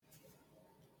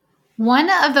One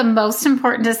of the most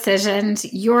important decisions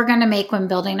you're going to make when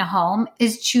building a home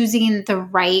is choosing the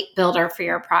right builder for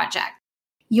your project.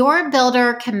 Your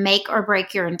builder can make or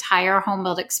break your entire home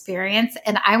build experience,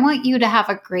 and I want you to have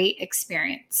a great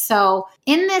experience. So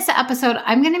in this episode,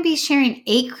 I'm going to be sharing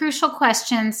 8 crucial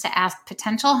questions to ask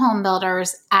potential home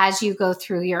builders as you go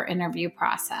through your interview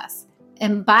process.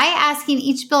 And by asking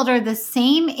each builder the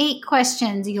same 8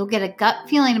 questions, you'll get a gut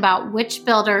feeling about which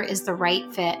builder is the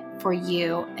right fit for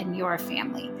you and your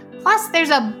family. Plus, there's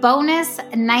a bonus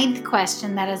 9th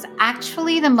question that is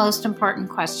actually the most important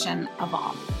question of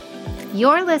all.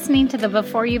 You're listening to the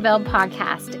Before You Build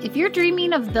podcast. If you're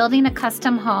dreaming of building a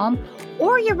custom home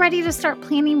or you're ready to start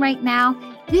planning right now,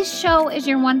 this show is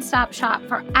your one-stop shop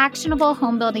for actionable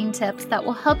home building tips that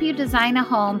will help you design a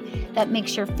home that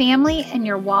makes your family and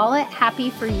your wallet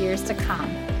happy for years to come.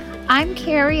 I'm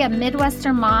Carrie, a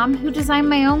Midwestern mom who designed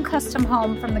my own custom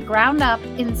home from the ground up,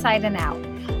 inside and out.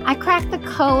 I cracked the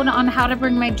code on how to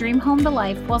bring my dream home to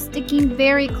life while sticking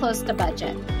very close to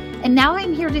budget. And now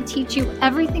I'm here to teach you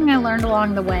everything I learned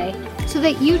along the way so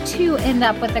that you too end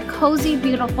up with a cozy,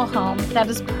 beautiful home that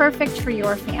is perfect for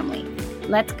your family.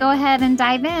 Let's go ahead and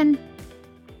dive in.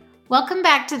 Welcome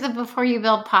back to the Before You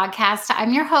Build podcast.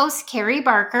 I'm your host, Carrie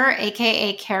Barker,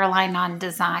 aka Caroline on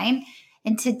Design.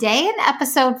 And today in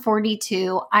episode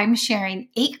 42, I'm sharing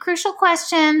 8 crucial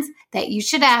questions that you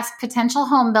should ask potential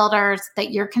home builders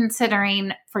that you're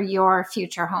considering for your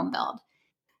future home build.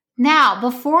 Now,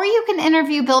 before you can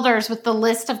interview builders with the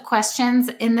list of questions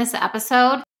in this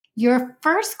episode, you're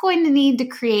first going to need to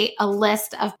create a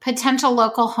list of potential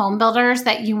local home builders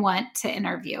that you want to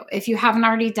interview. If you haven't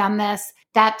already done this,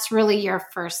 that's really your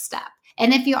first step.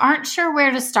 And if you aren't sure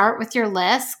where to start with your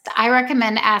list, I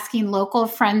recommend asking local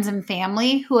friends and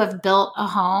family who have built a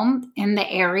home in the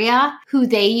area who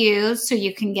they use so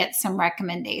you can get some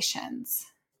recommendations.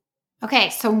 Okay,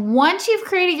 so once you've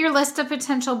created your list of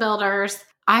potential builders,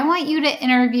 I want you to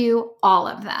interview all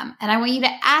of them. And I want you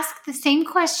to ask the same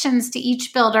questions to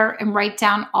each builder and write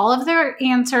down all of their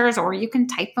answers, or you can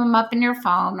type them up in your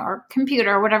phone or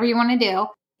computer, whatever you want to do,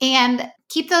 and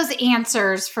keep those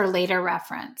answers for later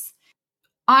reference.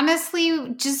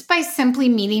 Honestly, just by simply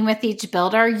meeting with each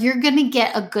builder, you're going to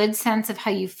get a good sense of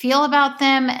how you feel about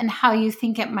them and how you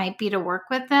think it might be to work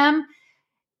with them.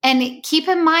 And keep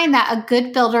in mind that a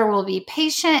good builder will be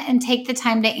patient and take the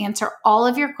time to answer all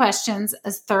of your questions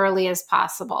as thoroughly as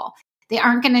possible. They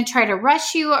aren't going to try to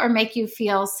rush you or make you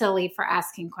feel silly for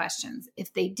asking questions.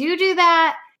 If they do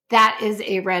that, that is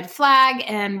a red flag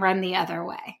and run the other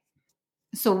way.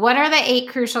 So what are the 8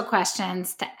 crucial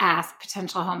questions to ask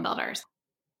potential home builders?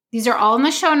 These are all in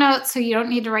the show notes, so you don't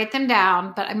need to write them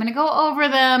down, but I'm going to go over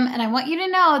them. And I want you to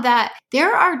know that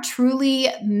there are truly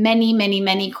many, many,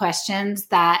 many questions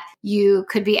that you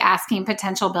could be asking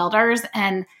potential builders.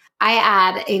 And I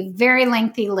add a very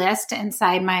lengthy list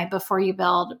inside my Before You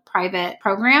Build private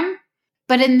program.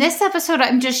 But in this episode,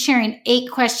 I'm just sharing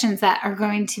 8 questions that are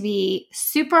going to be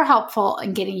super helpful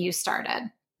in getting you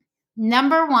started.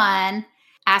 Number 1,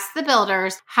 ask the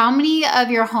builders, how many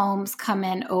of your homes come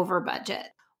in over budget?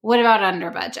 What about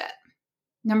under budget?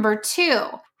 Number 2,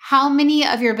 how many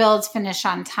of your builds finish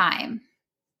on time?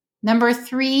 Number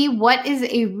 3, what is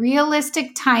a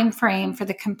realistic time frame for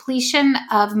the completion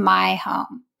of my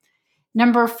home?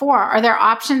 Number 4, are there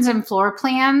options in floor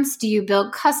plans? Do you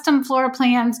build custom floor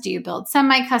plans? Do you build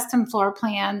semi-custom floor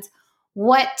plans?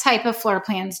 What type of floor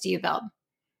plans do you build?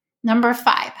 Number 5,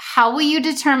 how will you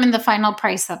determine the final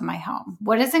price of my home?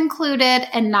 What is included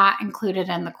and not included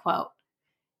in the quote?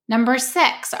 Number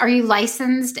 6, are you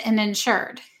licensed and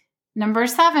insured? Number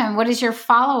 7, what is your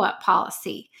follow-up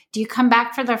policy? Do you come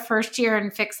back for the first year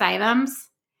and fix items?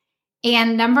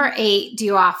 And number 8, do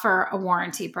you offer a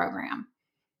warranty program?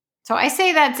 So I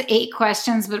say that's 8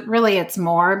 questions, but really it's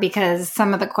more because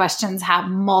some of the questions have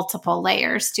multiple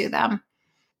layers to them.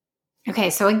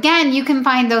 Okay, so again, you can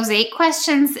find those 8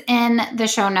 questions in the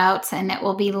show notes, and it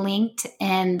will be linked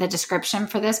in the description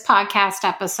for this podcast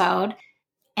episode.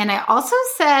 And I also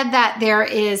said that there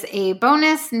is a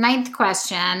bonus 9th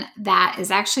question that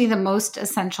is actually the most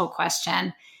essential question.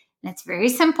 And it's very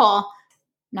simple.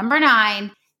 Number 9,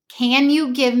 can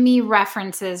you give me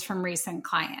references from recent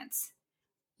clients?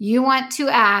 You want to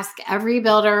ask every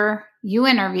builder you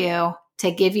interview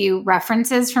to give you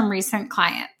references from recent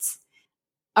clients.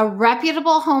 A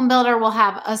reputable home builder will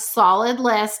have a solid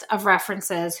list of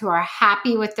references who are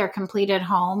happy with their completed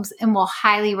homes and will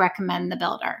highly recommend the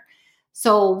builder.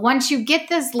 So once you get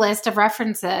this list of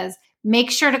references,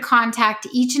 make sure to contact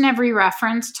each and every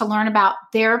reference to learn about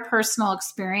their personal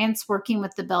experience working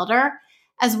with the builder,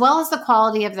 as well as the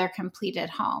quality of their completed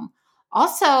home.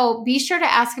 Also, be sure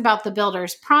to ask about the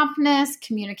builder's promptness,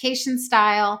 communication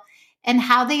style, and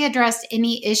how they addressed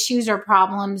any issues or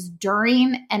problems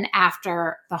during and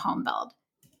after the home build.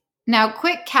 Now,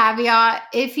 quick caveat,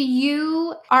 if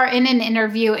you are in an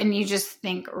interview and you just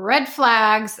think red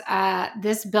flags,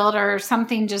 this builder,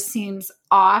 something just seems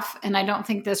off and I don't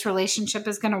think this relationship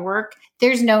is going to work,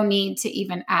 there's no need to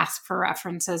even ask for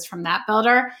references from that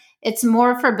builder. It's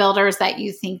more for builders that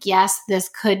you think, yes, this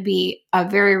could be a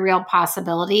very real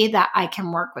possibility that I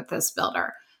can work with this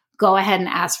builder. Go ahead and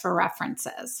ask for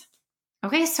references.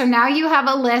 Okay, so now you have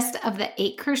a list of the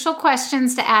 8 crucial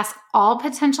questions to ask all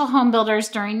potential home builders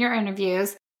during your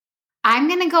interviews. I'm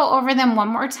going to go over them one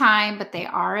more time, but they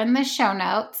are in the show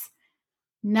notes.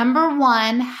 Number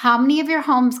 1, how many of your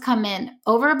homes come in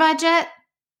over budget?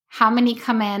 How many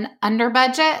come in under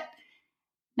budget?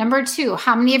 Number 2,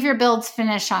 how many of your builds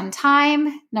finish on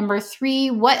time? Number 3,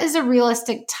 what is a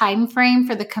realistic time frame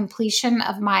for the completion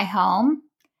of my home?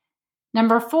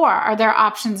 Number 4, are there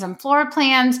options in floor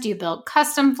plans? Do you build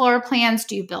custom floor plans?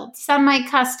 Do you build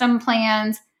semi-custom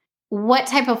plans? What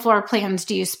type of floor plans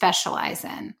do you specialize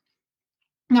in?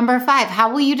 Number 5,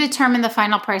 how will you determine the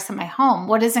final price of my home?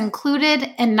 What is included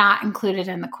and not included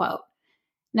in the quote?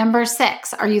 Number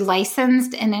 6, are you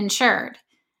licensed and insured?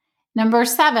 Number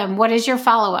 7, what is your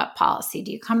follow-up policy?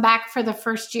 Do you come back for the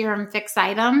first year and fix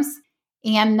items?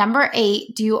 And number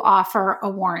 8, do you offer a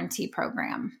warranty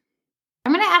program?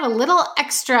 I'm going to add a little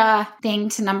extra thing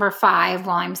to number 5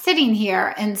 while I'm sitting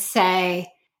here and say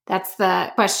that's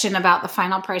the question about the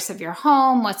final price of your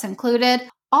home, what's included.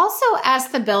 Also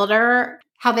ask the builder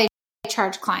how they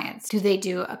charge clients. Do they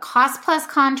do a cost plus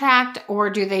contract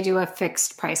or do they do a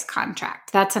fixed price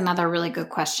contract? That's another really good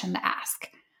question to ask.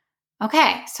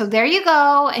 Okay, so there you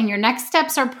go. And your next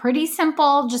steps are pretty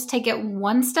simple. Just take it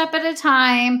one step at a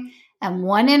time and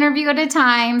one interview at a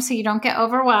time so you don't get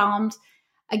overwhelmed.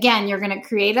 Again, you're going to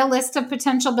create a list of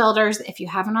potential builders. If you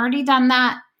haven't already done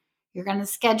that, you're going to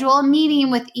schedule a meeting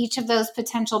with each of those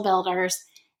potential builders.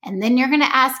 And then you're going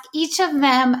to ask each of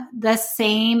them the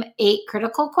same 8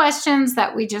 critical questions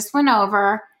that we just went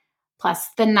over, plus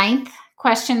the 9th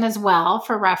question as well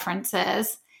for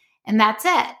references. And that's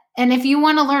it. And if you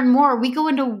want to learn more, we go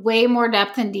into way more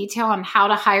depth and detail on how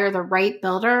to hire the right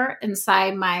builder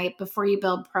inside my Before You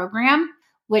Build program,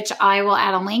 which I will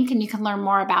add a link and you can learn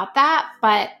more about that.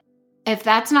 But if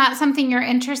that's not something you're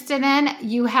interested in,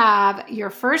 you have your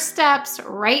first steps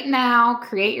right now.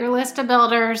 Create your list of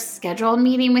builders, schedule a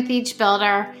meeting with each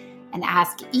builder, and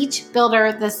ask each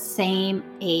builder the same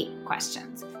 8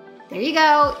 questions. There you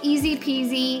go. Easy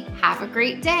peasy. Have a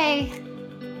great day.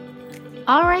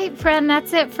 All right, friend,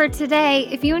 that's it for today.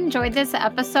 If you enjoyed this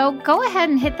episode, go ahead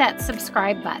and hit that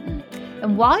subscribe button.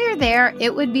 And while you're there,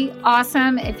 it would be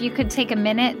awesome if you could take a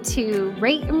minute to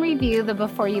rate and review the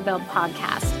Before You Build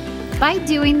podcast. By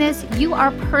doing this, you are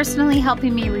personally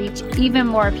helping me reach even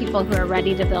more people who are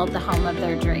ready to build the home of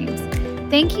their dreams.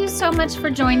 Thank you so much for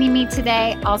joining me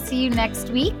today. I'll see you next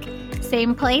week.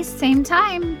 Same place, same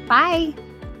time. Bye.